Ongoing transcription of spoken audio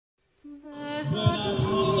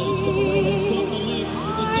He's got the legs,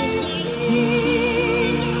 the distance.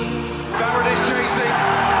 Barrett is chasing.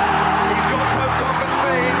 He's got Pocock for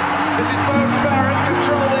speed. This is Bowden Barrett.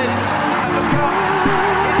 Control this. And the cup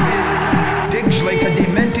is his. Digs like a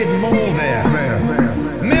demented mole there.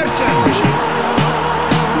 Merton.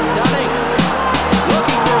 Dunning.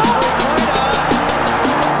 Looking for a three-pointer.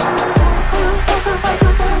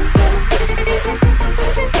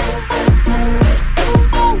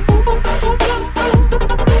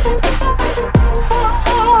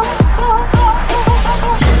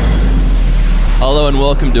 Hello and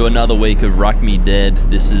welcome to another week of Ruck Me Dead.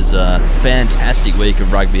 This is a fantastic week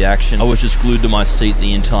of rugby action. I was just glued to my seat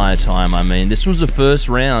the entire time. I mean, this was the first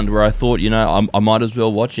round where I thought, I might as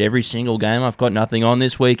well watch every single game. I've got nothing on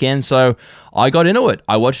this weekend, so I got into it.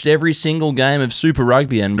 I watched every single game of Super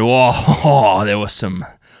Rugby and there were some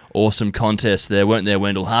awesome contests there, weren't there,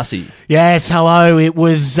 Wendell Hussey? Yes, hello. It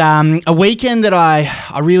was a weekend that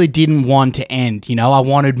I really didn't want to end. I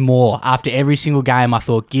wanted more. After every single game, I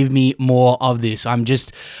thought, give me more of this. I'm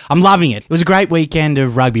loving it. It was a great weekend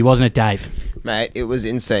of rugby, wasn't it, Dave? Mate, it was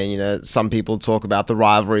insane. Some people talk about the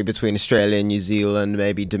rivalry between Australia and New Zealand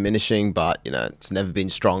maybe diminishing, but, it's never been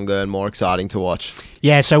stronger and more exciting to watch.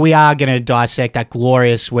 Yeah, so we are going to dissect that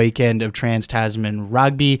glorious weekend of Trans Tasman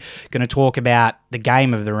rugby. Going to talk about the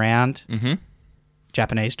game of the round. Mm-hmm.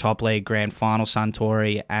 Japanese Top League Grand Final,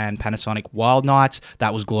 Suntory and Panasonic Wild Knights.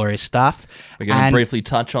 That was glorious stuff. We're going to briefly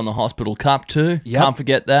touch on the Hospital Cup too. Yep. Can't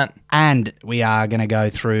forget that. And we are going to go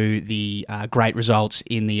through the great results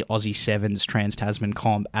in the Aussie Sevens Trans Tasman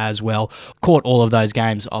comp as well. Caught all of those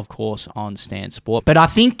games, of course, on Stan Sport. But I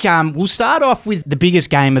think we'll start off with the biggest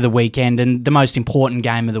game of the weekend and the most important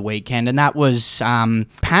game of the weekend, and that was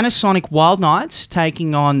Panasonic Wild Knights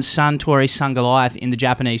taking on Suntory Sungoliath in the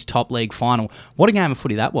Japanese Top League final. What a game of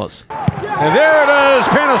footy that was. And there it is.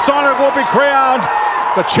 Panasonic will be crowned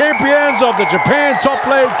the champions of the Japan Top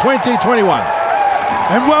League 2021.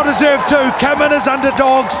 And well-deserved too, come in as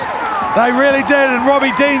underdogs. They really did, and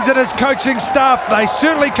Robbie Deans and his coaching staff, they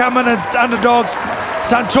certainly come in as underdogs.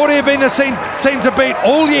 Suntory have been the team to beat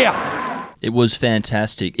all year. It was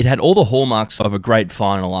fantastic. It had all the hallmarks of a great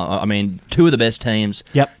final. I mean, two of the best teams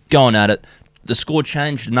going at it. The score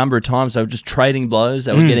changed a number of times. They were just trading blows.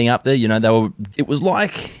 They were getting up there. It was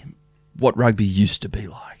like what rugby used to be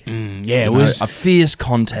like. It was a fierce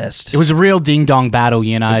contest. It was a real ding-dong battle,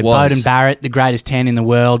 Bowden Barrett, the greatest 10 in the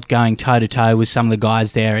world, going toe-to-toe with some of the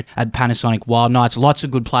guys there at Panasonic Wild Knights. Lots of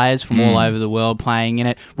good players from all over the world playing in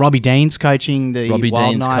it. Robbie Deans coaching the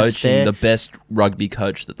Wild Knights there. The best rugby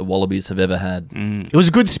coach that the Wallabies have ever had. It was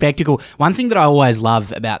a good spectacle. One thing that I always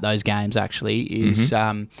love about those games, actually, is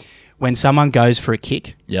when someone goes for a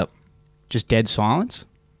kick, just dead silence.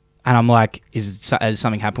 And I'm like, has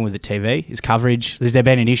something happened with the TV? Is coverage? Has there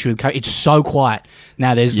been an issue with coverage? It's so quiet.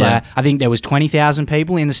 Now, there's I think there was 20,000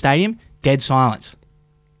 people in the stadium, dead silence.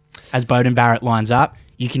 As Bowden Barrett lines up,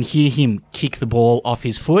 you can hear him kick the ball off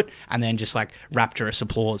his foot and then just rapturous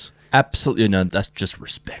applause. Absolutely, no, that's just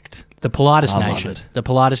respect. The politest nation. The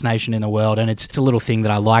politest nation in the world, and it's a little thing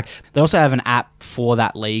that I like. They also have an app for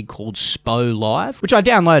that league called SPO Live, which I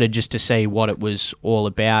downloaded just to see what it was all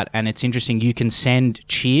about, and it's interesting. You can send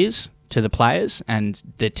cheers to the players and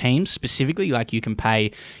the teams specifically. Like you can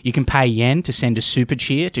pay yen to send a super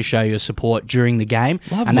cheer to show your support during the game.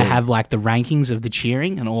 Lovely. And they have the rankings of the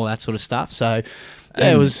cheering and all that sort of stuff. So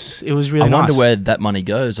yeah, it was really nice. I wonder where that money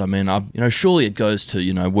goes. I mean, surely it goes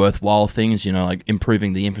to, worthwhile things, like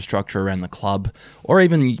improving the infrastructure around the club or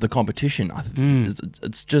even the competition.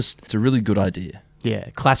 It's a really good idea. Yeah,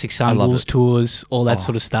 classic Sun Bulls tours, all that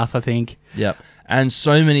sort of stuff, I think. Yep. And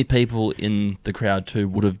so many people in the crowd too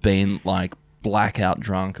would have been blackout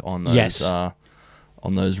drunk on those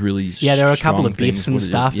on those really there were a couple of biffs and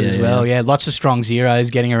stuff as well. Yeah, lots of strong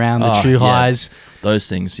zeros getting around the true highs. Those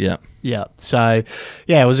things, yeah. Yeah, so,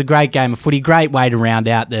 it was a great game of footy. Great way to round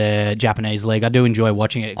out the Japanese league. I do enjoy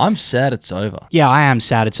watching it. I'm sad it's over. Yeah, I am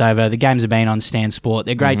sad it's over. The games have been on Stan Sport.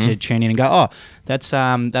 They're great to tune in and go, that's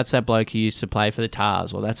that bloke who used to play for the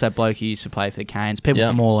Tars, or that's that bloke who used to play for the Canes. People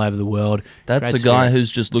from all over the world. That's the guy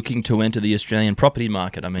who's just looking to enter the Australian property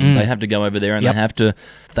market. I mean, they have to go over there and they have to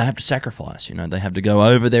sacrifice, They have to go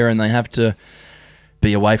over there and they have to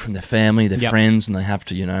be away from their family, their friends, and they have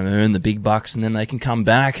to, earn the big bucks, and then they can come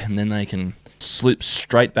back, and then they can slip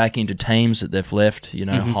straight back into teams that they've left,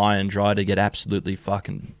 high and dry to get absolutely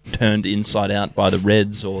fucking turned inside out by the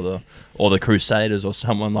Reds or the Crusaders or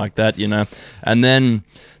someone like that, And then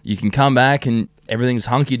you can come back and everything's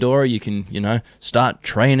hunky-dory. You can, start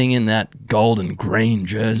training in that gold and green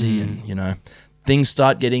jersey and, things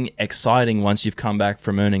start getting exciting once you've come back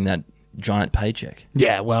from earning that giant paycheck.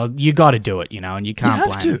 Yeah, well, you got to do it, and you can't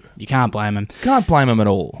blame him. You can't blame him. Can't blame him at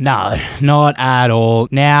all. No, not at all.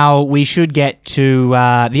 Now, we should get to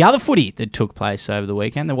the other footy that took place over the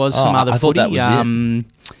weekend. There was some other footy. Thought that was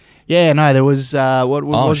it. Yeah, no, there was, what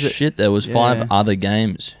was it? Oh, shit, there was 5 other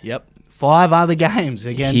games. Yep. 5 other games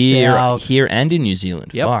against here and in New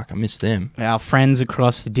Zealand. Yep. Fuck, I missed them. Our friends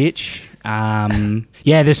across the ditch. The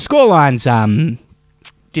scorelines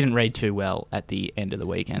didn't read too well at the end of the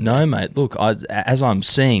weekend. No, mate. Look, as I'm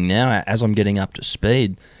seeing now, as I'm getting up to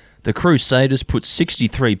speed, the Crusaders put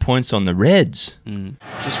 63 points on the Reds.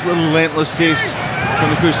 Just relentless this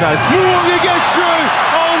from the Crusaders. He gets through.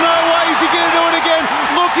 Oh, no way. Is he going to do it again?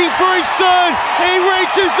 Looking for his third. He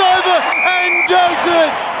reaches over and does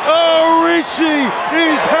it. Oh, Richie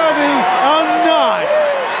is having a night.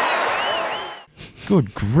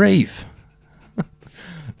 Good grief.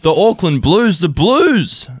 The Auckland Blues, the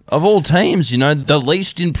Blues of all teams, the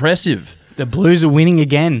least impressive. The Blues are winning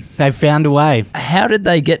again. They've found a way. How did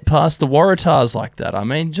they get past the Waratahs like that? I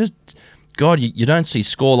mean, just, God, you don't see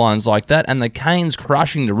scorelines like that. And the Canes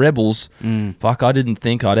crushing the Rebels. Fuck, I didn't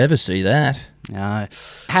think I'd ever see that. No.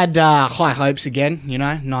 Had high hopes again,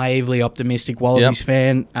 naively optimistic Wallabies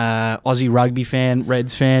fan, Aussie rugby fan,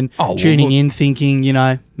 Reds fan, tuning in thinking,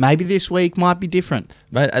 maybe this week might be different.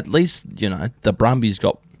 But at least, the Brumbies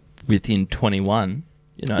got within 21.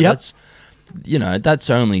 That's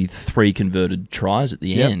only 3 converted tries at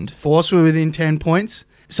the end. Force were within 10 points.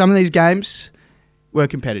 Some of these games were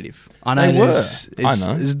competitive. I know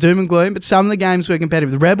there's doom and gloom, but some of the games were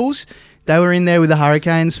competitive. The Rebels, they were in there with the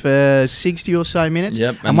Hurricanes for 60 or so minutes.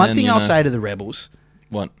 Yep, and one thing I'll say to the Rebels,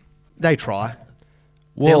 what? They try.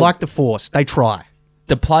 Well, they're like the Force. They try.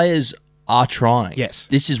 The players are trying. Yes.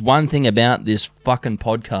 This is one thing about this fucking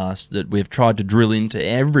podcast that we've tried to drill into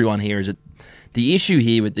everyone here is that the issue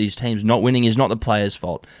here with these teams not winning is not the players'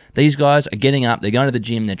 fault. These guys are getting up, they're going to the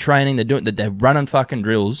gym, they're training, they're running fucking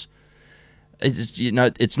drills.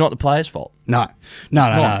 It's not the players' fault. No.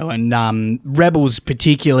 And Rebels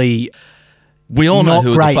particularly, we all know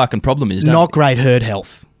who the fucking problem is. Not great herd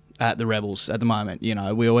health at the Rebels at the moment.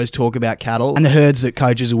 We always talk about cattle and the herds that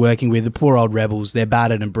coaches are working with. The poor old Rebels, they're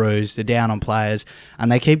battered and bruised. They're down on players,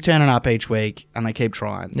 and they keep turning up each week, and they keep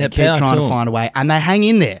trying. They keep trying to find a way, and they hang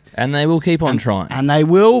in there. And they will keep on trying. And they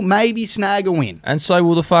will maybe snag a win. And so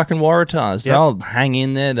will the fucking Waratahs. Yep. They'll hang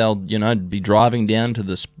in there. They'll, be driving down to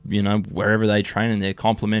the, wherever they train in their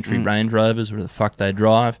complimentary Range Rovers, where the fuck they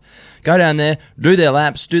drive. Go down there, do their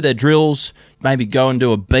laps, do their drills, maybe go and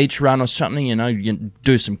do a beach run or something,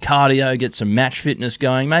 do some cardio, get some match fitness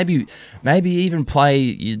going, maybe even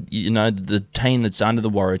play, the team that's under the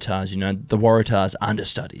Waratahs, the Waratahs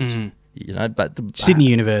understudies. But Sydney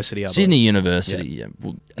University, I believe. Sydney University, yeah.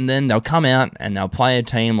 Well, and then they'll come out and they'll play a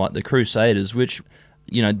team like the Crusaders, which,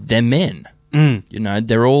 they're men.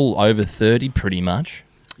 They're all over 30 pretty much.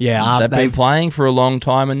 Yeah. They've been playing for a long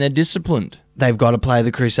time and they're disciplined. They've got to play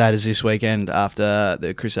the Crusaders this weekend after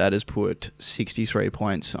the Crusaders put 63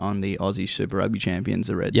 points on the Aussie Super Rugby champions,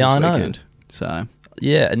 the Reds, this weekend. So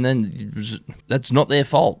yeah, and then that's not their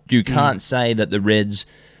fault. You can't say that the Reds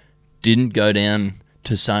didn't go down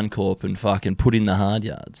to Suncorp and fucking put in the hard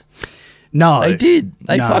yards. No. They did.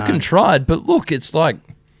 They fucking tried. But look, it's like,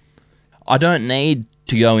 I don't need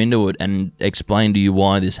to go into it and explain to you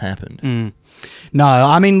why this happened. No,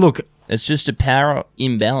 I mean, look, it's just a power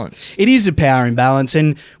imbalance. It is a power imbalance,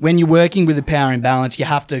 and when you're working with a power imbalance, you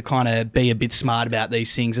have to kind of be a bit smart about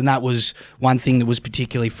these things, and that was one thing that was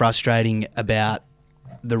particularly frustrating about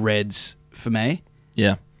the Reds for me.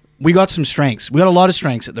 Yeah. We got some strengths. We got a lot of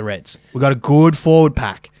strengths at the Reds. We got a good forward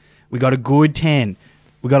pack. We got a good 10.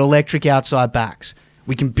 We got electric outside backs.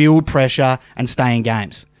 We can build pressure and stay in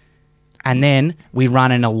games. And then we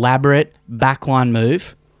run an elaborate backline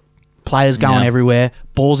move. Players going everywhere,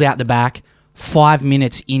 balls out the back, 5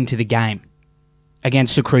 minutes into the game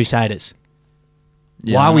against the Crusaders.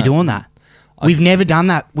 Yeah, why are we doing that? We've never done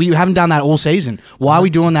that. We haven't done that all season. Why are we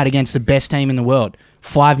doing that against the best team in the world?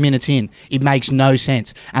 5 minutes in. It makes no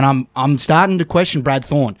sense. And I'm starting to question Brad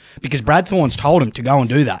Thorne because Brad Thorne's told him to go and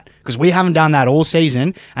do that because we haven't done that all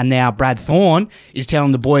season, and now Brad Thorne is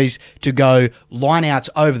telling the boys to go line-outs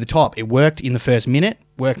over the top. It worked in the first minute,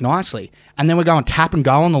 worked nicely. And then we're going tap and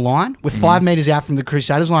go on the line. We're 5 metres out from the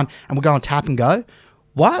Crusaders line and we're going tap and go.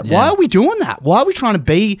 Why are we doing that? Why are we trying to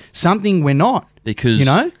be something we're not? Because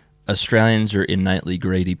Australians are innately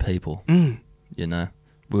greedy people.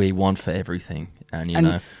 We want for everything.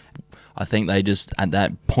 And, I think they just, at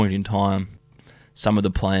that point in time, some of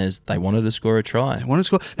the players, they wanted to score a try.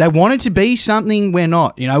 They wanted to be something we're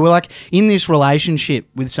not. We're like in this relationship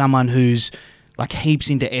with someone who's like heaps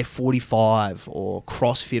into F45 or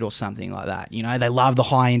CrossFit or something like that. You know, they love the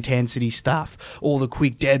high intensity stuff, all the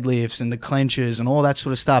quick deadlifts and the clenches and all that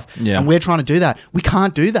sort of stuff. Yeah. And we're trying to do that. We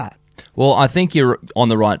can't do that. Well, I think you're on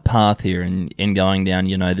the right path here in going down,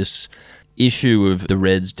 you know, this issue of the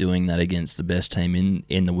Reds doing that against the best team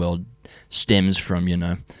in the world stems from, you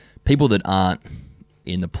know, people that aren't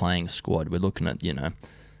in the playing squad. We're looking at, you know,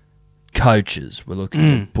 coaches. We're looking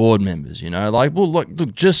at board members, you know. Like, well, look,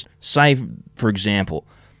 just say, for example,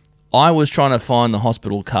 I was trying to find the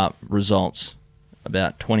Hospital Cup results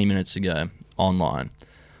about 20 minutes ago online.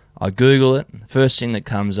 I Google it. First thing that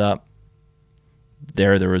comes up,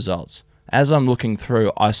 there are the results. As I'm looking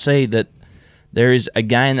through, I see that there is a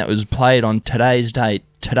game that was played on today's date.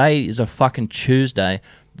 Today is a fucking Tuesday.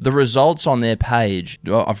 The results on their page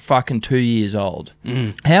are fucking 2 years old.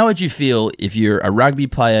 How would you feel if you're a rugby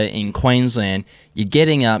player in Queensland, you're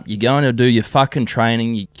getting up, you're going to do your fucking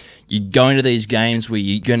training, you're going to these games where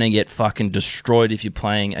you're going to get fucking destroyed if you're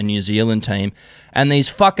playing a New Zealand team, and these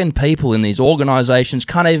fucking people in these organisations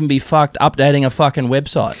can't even be fucked updating a fucking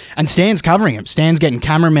website. And Stan's covering them. Stan's getting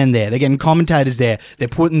cameramen there. They're getting commentators there. They're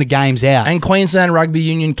putting the games out. And Queensland Rugby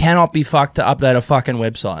Union cannot be fucked to update a fucking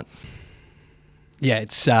website. Yeah,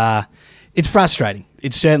 it's frustrating.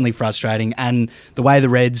 It's certainly frustrating. And the way the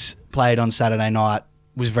Reds played on Saturday night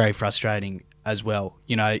was very frustrating as well.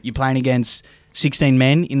 You know, you're playing against 16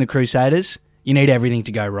 men in the Crusaders. You need everything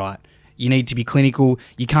to go right. You need to be clinical.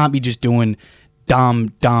 You can't be just doing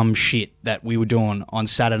dumb shit that we were doing on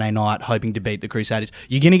Saturday night hoping to beat the Crusaders.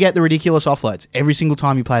 You're going to get the ridiculous offloads every single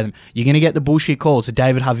time you play them. You're going to get the bullshit calls to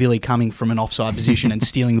David Havili coming from an offside position and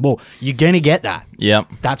stealing the ball. You're going to get that. Yep.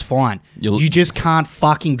 That's fine. You just can't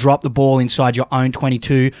fucking drop the ball inside your own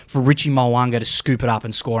 22 for Richie Mwanga to scoop it up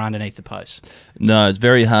and score underneath the post. No, it's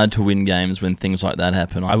very hard to win games when things like that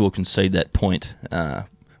happen. I will concede that point,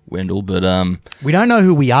 Wendell, but... We don't know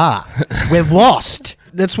who we are. We're lost.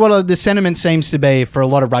 That's what the sentiment seems to be for a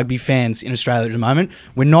lot of rugby fans in Australia at the moment.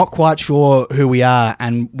 We're not quite sure who we are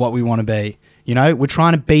and what we want to be. You know, we're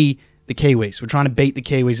trying to be the Kiwis. We're trying to beat the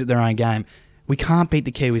Kiwis at their own game. We can't beat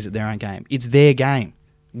the Kiwis at their own game. It's their game.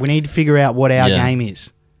 We need to figure out what our game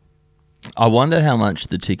is. I wonder how much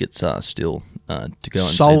the tickets are still to go and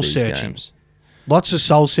soul see these searching. games. Lots of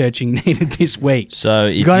soul searching needed this week. So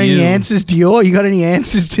you got any answers, Dior? You got any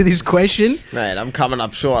answers to this question? Mate, I'm coming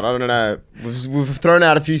up short. I don't know. We've thrown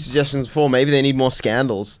out a few suggestions before. Maybe they need more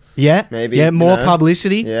scandals. Yeah. Maybe. Yeah, more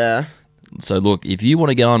publicity. Yeah. So look, if you want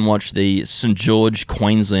to go and watch the St George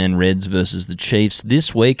Queensland Reds versus the Chiefs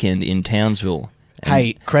this weekend in Townsville.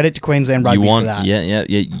 Hey, credit to Queensland Rugby for that.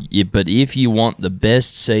 Yeah. But if you want the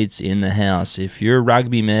best seats in the house, if you're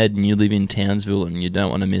rugby mad and you live in Townsville and you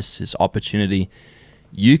don't want to miss this opportunity,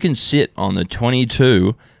 you can sit on the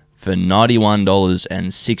 22 for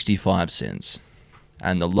 $91.65.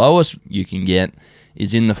 And the lowest you can get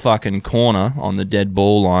is in the fucking corner on the dead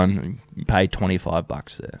ball line. You pay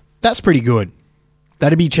 $25 there. That's pretty good.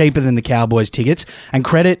 That'd be cheaper than the Cowboys tickets. And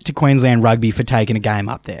credit to Queensland Rugby for taking a game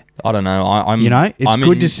up there. I don't know. It's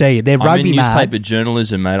good to see. They're rugby mad. I'm in newspaper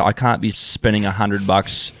journalism, mate. I can't be spending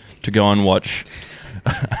 $100 to go and watch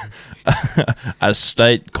a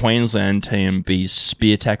state Queensland team be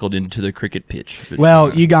spear tackled into the cricket pitch. But,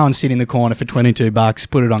 well, you go and sit in the corner for $22,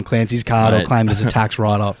 put it on Clancy's card, or claim it as a tax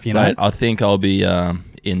write-off. You know, mate, I think I'll be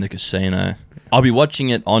in the casino. I'll be watching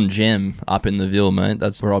it on Gem up in the Ville, mate.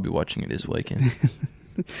 That's where I'll be watching it this weekend.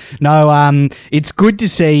 No, it's good to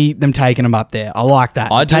see them taking them up there. I like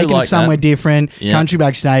that. Taking it somewhere different, Country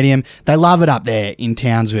Bank Stadium. They love it up there in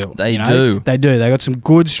Townsville. They do. They do. They got some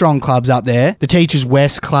good, strong clubs up there. The Teachers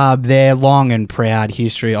West Club there, long and proud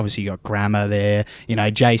history. Obviously, you got Grammar there,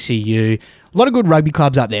 JCU. A lot of good rugby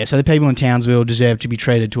clubs up there. So the people in Townsville deserve to be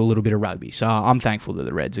treated to a little bit of rugby. So I'm thankful that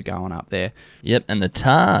the Reds are going up there. Yep, and the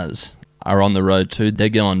Tars are on the road too. They're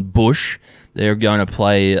going bush. They're going to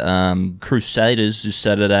play Crusaders this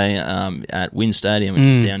Saturday at Wynn Stadium, which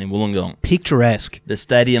is down in Wollongong. Picturesque. The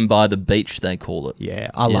stadium by the beach, they call it. Yeah,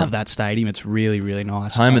 I love that stadium. It's really, really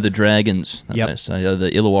nice. Home of the Dragons. Yep. So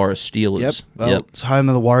the Illawarra Steelers. Yep. Well, it's home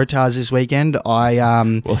of the Waratahs this weekend.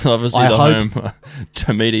 Well, obviously home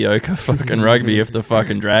to mediocre fucking rugby if the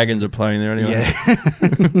fucking Dragons are playing there anyway. Yeah.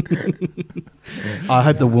 I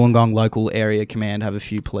hope the Wollongong local area command have a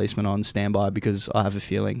few policemen on standby, because I have a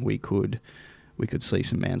feeling we could see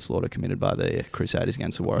some manslaughter committed by the Crusaders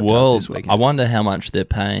against the Waratahs this weekend. I wonder how much they're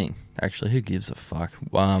paying. Actually, who gives a fuck?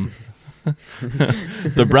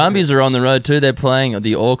 The Brumbies are on the road too. They're playing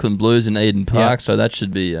the Auckland Blues in Eden Park, so that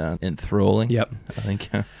should be enthralling. Yep. I think.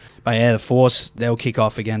 But yeah, the Force, they'll kick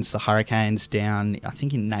off against the Hurricanes down, I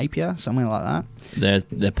think, in Napier, somewhere like that.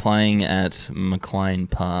 They're playing at McLean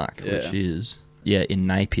Park, which is in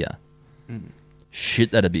Napier.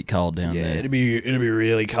 Shit, that'd be cold down there. It'd be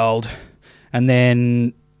really cold. And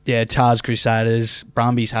then Tars Crusaders,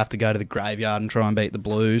 Brumbies have to go to the graveyard and try and beat the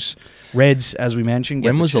Blues. Reds, as we mentioned.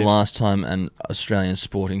 When was the last time an Australian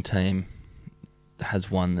sporting team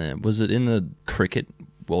has won there? Was it in the cricket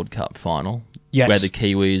World Cup final? Yes. Where the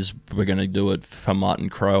Kiwis were going to do it for Martin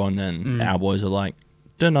Crowe, and then our boys are like,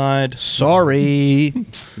 denied. Sorry.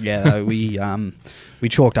 We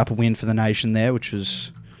chalked up a win for the nation there, which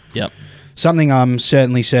was something I'm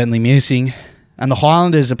certainly missing. And the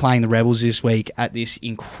Highlanders are playing the Rebels this week at this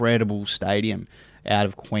incredible stadium out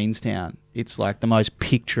of Queenstown. It's like the most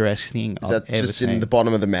picturesque thing I've ever seen. Is that just in the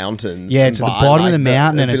bottom of the mountains? Yeah, it's at the bottom of the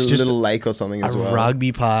mountain, and it's just a little lake or something as well. A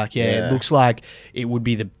rugby park, yeah. It looks like it would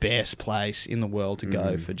be the best place in the world to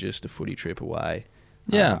go for just a footy trip away.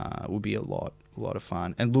 Yeah. It would be a lot of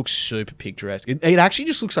fun. And looks super picturesque. It actually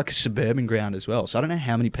just looks like a suburban ground as well. So I don't know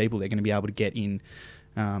how many people they're going to be able to get in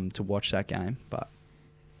to watch that game, but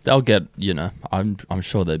they'll get, I'm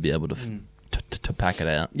sure they'll be able to to pack it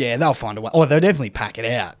out. Yeah, they'll find a way. Oh, they'll definitely pack it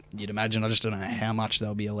out, you'd imagine. I just don't know how much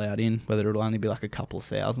they'll be allowed in, whether it'll only be like a couple of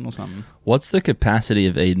thousand or something. What's the capacity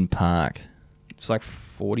of Eden Park? It's like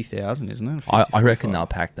 40,000, isn't it? 50, I reckon they'll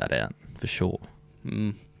pack that out for sure.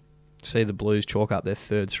 See the Blues chalk up their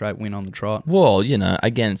third straight win on the trot. Well,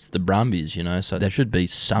 against the Brumbies, so there should be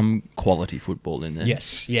some quality football in there.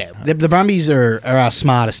 Yes, yeah. The Brumbies are our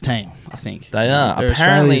smartest team, I think. They are. They're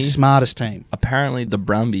Australia's smartest team. Apparently, the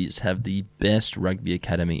Brumbies have the best rugby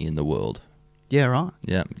academy in the world. Yeah, right.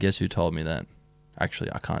 Yeah, guess who told me that?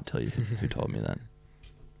 Actually, I can't tell you who told me that,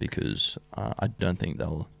 because I don't think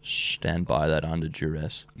they'll stand by that under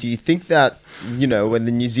duress. Do you think that, when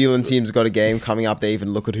the New Zealand team's got a game coming up, they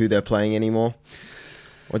even look at who they're playing anymore?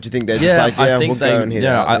 Or do you think they're just like, we'll go and hit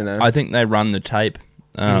out? I think they run the tape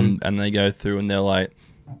and they go through and they're like,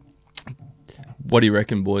 what do you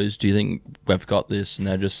reckon, boys? Do you think we've got this? And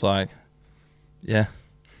they're just like, yeah.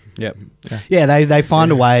 Yep. Yeah, they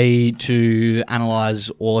find a way to analyse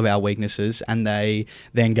all of our weaknesses, and they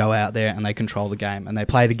then go out there and they control the game, and they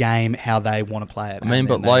play the game how they want to play it. I mean,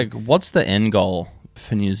 but what's the end goal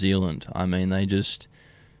for New Zealand? I mean, they just,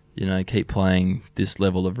 keep playing this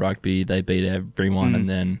level of rugby. They beat everyone, and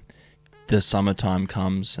then the summertime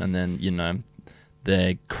comes, and then,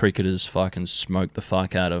 their cricketers fucking smoke the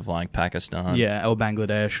fuck out of like Pakistan. Yeah, or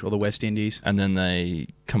Bangladesh or the West Indies. And then they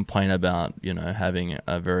complain about, having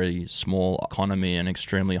a very small economy and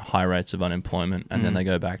extremely high rates of unemployment. And then they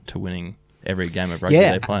go back to winning every game of rugby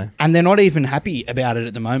they play. And they're not even happy about it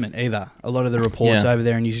at the moment either. A lot of the reports over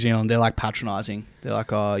there in New Zealand, they're like patronising. They're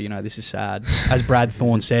like, oh, this is sad. As Brad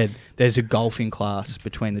Thorne said, there's a golfing class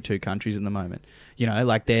between the two countries at the moment.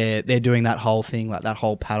 Like they're doing that whole thing, like that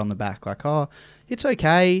whole pat on the back, like, oh, it's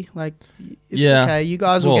okay. Like, it's okay. You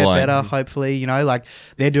guys will get better, hopefully. Like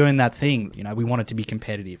they're doing that thing. We want it to be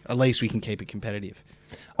competitive. At least we can keep it competitive.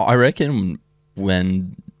 I reckon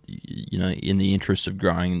when, in the interest of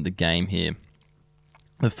growing the game here,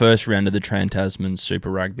 the first round of the Trans Tasman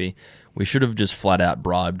Super Rugby, we should have just flat out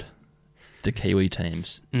bribed the Kiwi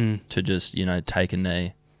teams to just, take a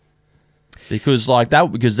knee. Because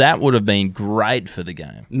that would have been great for the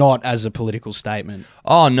game. Not as a political statement.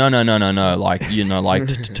 Oh no! Like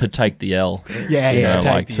to take the L.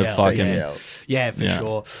 Take the L.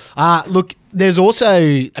 Sure. Look, there's also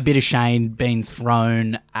a bit of shame being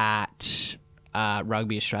thrown at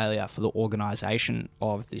Rugby Australia for the organisation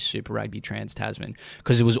of this Super Rugby Trans Tasman,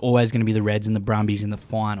 because it was always going to be the Reds and the Brumbies in the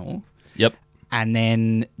final. Yep. And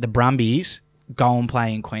then the Brumbies go and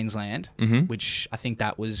play in Queensland, which I think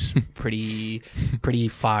that was pretty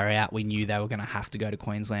far out. We knew they were going to have to go to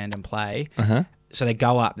Queensland and play. So they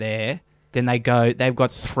go up there. Then they've got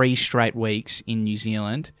 3 straight weeks in New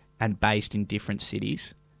Zealand and based in different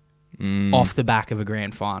cities off the back of a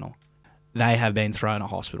grand final. They have been thrown a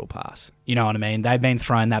hospital pass. You know what I mean? They've been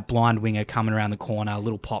thrown that blind winger coming around the corner, a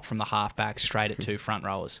little pop from the halfback straight at 2 front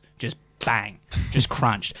rowers. Just bang, just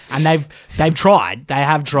crunched. And they've tried. They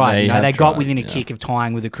have tried. They got within a kick of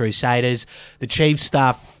tying with the Crusaders. The Chiefs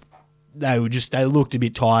stuff, they looked a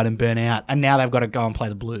bit tired and burnt out. And now they've got to go and play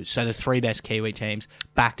the Blues. So the 3 best Kiwi teams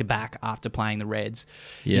back to back after playing the Reds.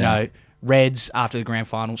 Yeah. Reds after the grand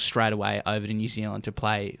final straight away over to New Zealand to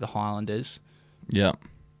play the Highlanders. Yeah. A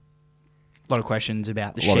lot of questions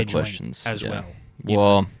about the scheduling as well.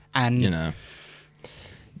 Well, and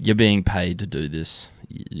you're being paid to do this.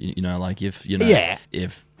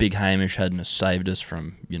 If Big Hamish hadn't saved us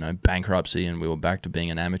from bankruptcy and we were back to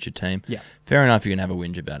being an amateur team, fair enough, you can have a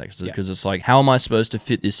whinge about it, because it's like, how am I supposed to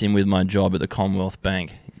fit this in with my job at the Commonwealth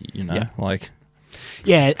Bank?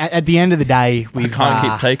 Yeah, at the end of the day, we can't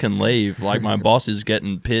keep taking leave. Like, my boss is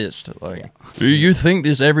getting pissed. Like, do you think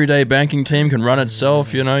this everyday banking team can run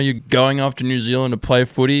itself? You know, you're going off to New Zealand to play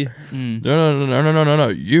footy.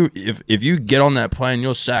 No. If you get on that plane,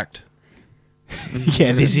 you're sacked.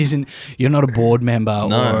 Yeah, this isn't. You're not a board member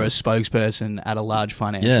or a spokesperson at a large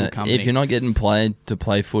financial company. If you're not getting paid to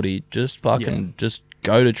play footy, just just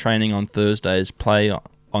go to training on Thursdays, play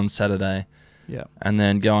on Saturday, and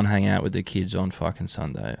then go and hang out with the kids on fucking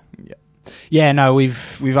Sunday. Yeah, no,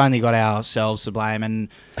 we've only got ourselves to blame, and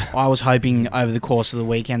I was hoping over the course of the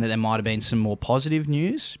weekend that there might have been some more positive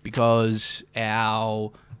news because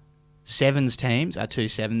our sevens teams, our two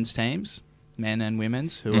sevens teams, men and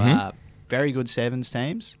women's, who are very good sevens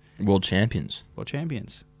teams. World champions.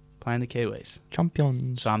 Playing the Kiwis.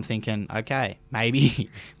 Champions. So I'm thinking, okay, maybe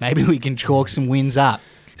we can chalk some wins up.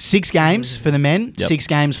 6 games for the men, 6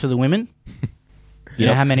 games for the women. You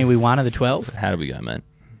know how many we won of the 12? How did we go, mate?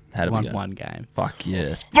 How did we go? One game. Fuck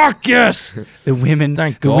yes. Fuck yes! The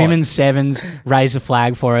women's sevens raised the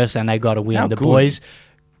flag for us and they got a win. How the good. boys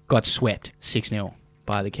got swept 6-0.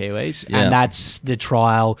 By the Kiwis. Yeah. And that's the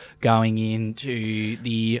trial going into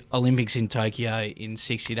the Olympics in Tokyo in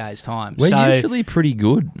 60 days' time. We're usually pretty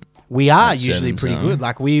good. We are at usually sevens, pretty good.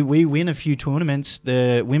 Like, we win a few tournaments.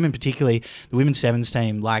 The women particularly, the women's sevens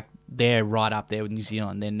team, like, they're right up there with New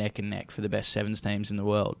Zealand. They're neck and neck for the best sevens teams in the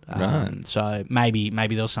world. Right. So maybe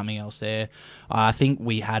there was something else there. I think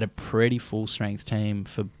we had a pretty full-strength team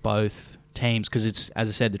for both teams because it's, as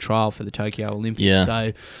I said, the trial for the Tokyo Olympics. Yeah.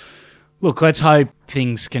 So... Look, let's hope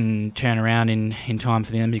things can turn around in time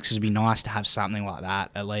for the Olympics. It'd be nice to have something like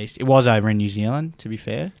that, at least. It was over in New Zealand, to be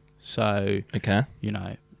fair. So, you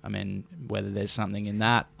know, I mean, whether there's something in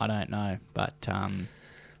that, I don't know. But,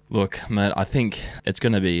 look, mate, I think it's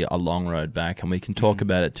going to be a long road back, and we can talk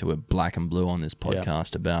about it to a black and blue on this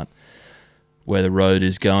podcast about where the road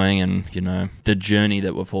is going and, you know, the journey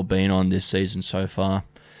that we've all been on this season so far.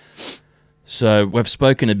 So we've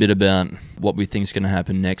spoken a bit about what we think is going to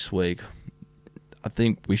happen next week. I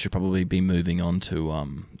think we should probably be moving on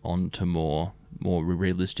to more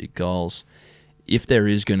realistic goals. If there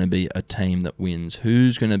is going to be a team that wins,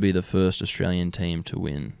 who's going to be the first Australian team to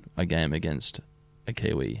win a game against a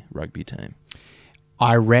Kiwi rugby team?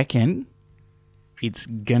 I reckon it's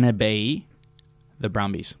going to be the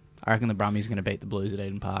Brumbies. I reckon the Brumbies are going to beat the Blues at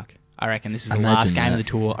Eden Park. I reckon this is the last game of the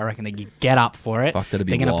tour. I reckon they can get up for it. Fuck, that'd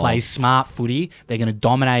be They're going to play smart footy. They're going to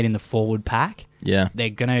dominate in the forward pack. Yeah. They're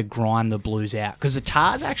going to grind the Blues out. Because the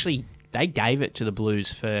Tars actually, they gave it to the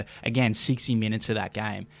Blues for, again, 60 minutes of that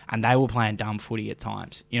game. And they were playing dumb footy at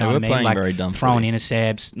times. You know what I mean? Like very dumb throwing footy.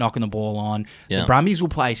 intercepts, knocking the ball on. Yeah. The Brumbies will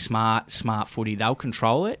play smart footy. They'll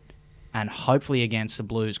control it. And hopefully against the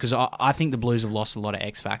Blues, because I think the Blues have lost a lot of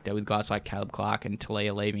X factor with guys like Caleb Clark and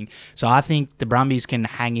Talia leaving. So I think the Brumbies can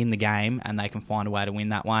hang in the game and they can find a way to win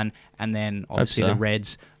that one. And then obviously the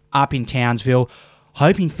Reds up in Townsville,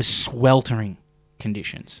 hoping for sweltering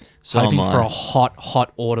conditions. Hoping for a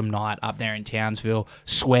hot autumn night up there in Townsville,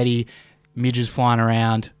 sweaty, midges flying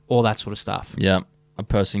around, all that sort of stuff. Yeah, a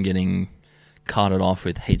person getting carted off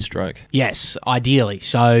with heat stroke. Yes, ideally.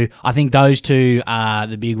 So I think those two are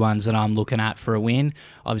the big ones that I'm looking at for a win.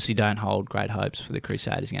 Obviously don't hold great hopes for the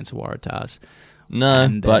Crusaders against the Waratahs. No,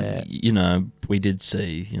 but, you know, we did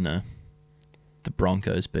see, you know, the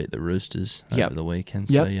Broncos beat the Roosters over the weekend.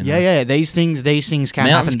 So, you know. Yeah. These things can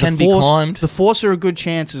Mountains happen. can be climbed. The Force are a good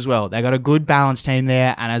chance as well. They got a good balanced team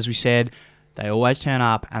there, and as we said, they always turn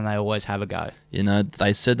up and they always have a go. You know,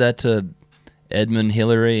 they said that to Edmund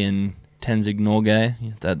Hillary and Tenzing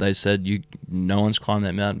Norgay, that they said no one's climbed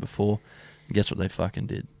that mountain before. And guess what they fucking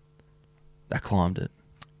did? They climbed it.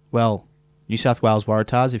 Well, New South Wales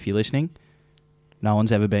Waratahs, if you're listening, no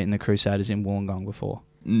one's ever beaten the Crusaders in Wollongong before.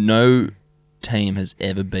 No team has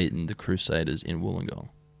ever beaten the Crusaders in Wollongong.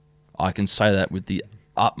 I can say that with the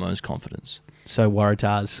utmost confidence. So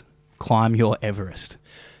Waratahs, climb your Everest.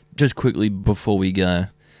 Just quickly before we go,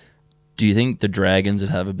 do you think the Dragons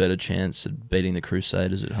would have a better chance at beating the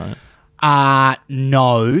Crusaders at home?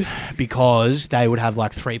 No, because they would have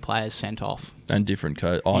like 3 players sent off. And different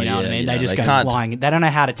coach. Oh, you know yeah, what I mean? Yeah, they just go can't. flying. They don't know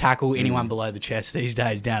how to tackle anyone below the chest these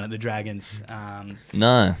days down at the Dragons.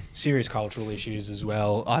 No. Serious cultural issues as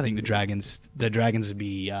well. I think the Dragons would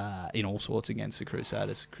be in all sorts against the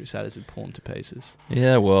Crusaders. Crusaders would pull them to pieces.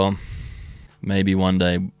 Yeah, well, maybe one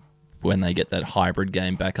day when they get that hybrid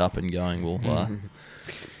game back up and going,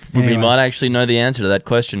 we might actually know the answer to that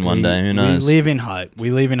question one day. Who knows? We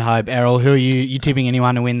live in hope. Errol, who are you tipping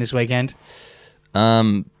anyone to win this weekend?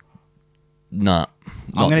 Nah,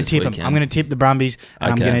 I'm going to this tip them. weekend. I'm going to tip the Brumbies,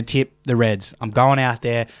 and Okay. I'm going to tip the Reds. I'm going out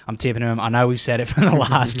there. I'm tipping them. I know we've said it for the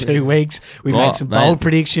last 2 weeks. We've made some bold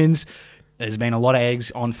predictions. There's been a lot of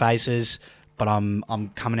eggs on faces, but I'm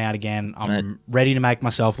coming out again. I'm ready to make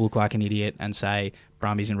myself look like an idiot and say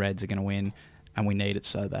Brumbies and Reds are going to win, and we need it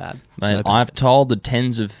so bad. Mate, I've told the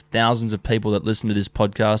tens of thousands of people that listen to this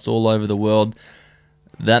podcast all over the world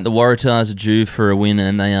that the Waratahs are due for a win,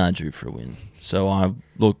 and they are due for a win. So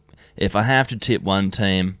if I have to tip one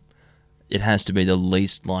team, it has to be the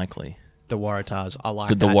least likely. The Waratahs. I like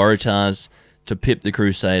the that. Waratahs to pip the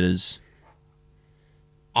Crusaders.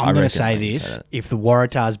 I'm going to say this. If the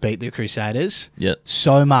Waratahs beat the Crusaders,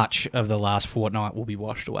 so much of the last fortnight will be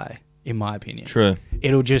washed away, in my opinion. True.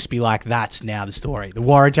 It'll just be like, that's now the story. The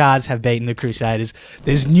Waratahs have beaten the Crusaders.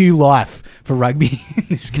 There's new life for rugby in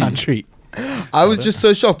this country. I was just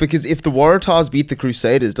so shocked because if the Waratahs beat the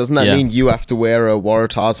Crusaders, doesn't that mean you have to wear a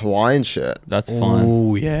Waratahs Hawaiian shirt? That's fine.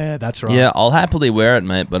 Oh, yeah, that's right. Yeah, I'll happily wear it,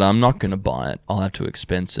 mate, but I'm not going to buy it. I'll have to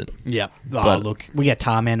expense it. Yeah. Look, we get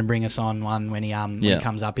Tarman to bring us on one when he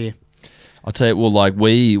comes up here. I'll tell you,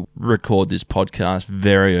 we record this podcast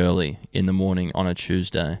very early in the morning on a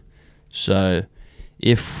Tuesday. So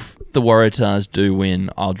if the Waratahs do win,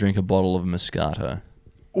 I'll drink a bottle of Moscato.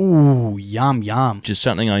 Ooh, yum, yum. Just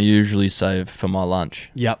something I usually save for my lunch.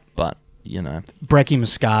 Yep. But, you know. Brekkie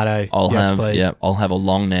Moscato. I'll have a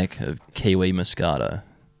long neck of Kiwi Moscato.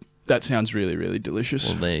 That sounds really, really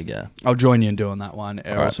delicious. Well, there you go. I'll join you in doing that one,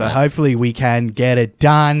 Errol. Right, so mate. hopefully we can get it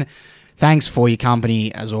done. Thanks for your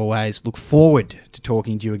company, as always. Look forward to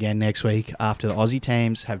talking to you again next week after the Aussie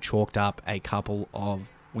teams have chalked up a couple of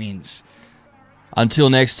wins. Until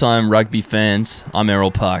next time, rugby fans, I'm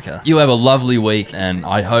Errol Parker. You have a lovely week, and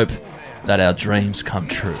I hope that our dreams come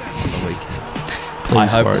true on the weekend. Please, I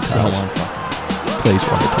hope Waratahs. that someone fucking... Please,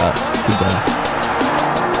 Waratahs. Goodbye.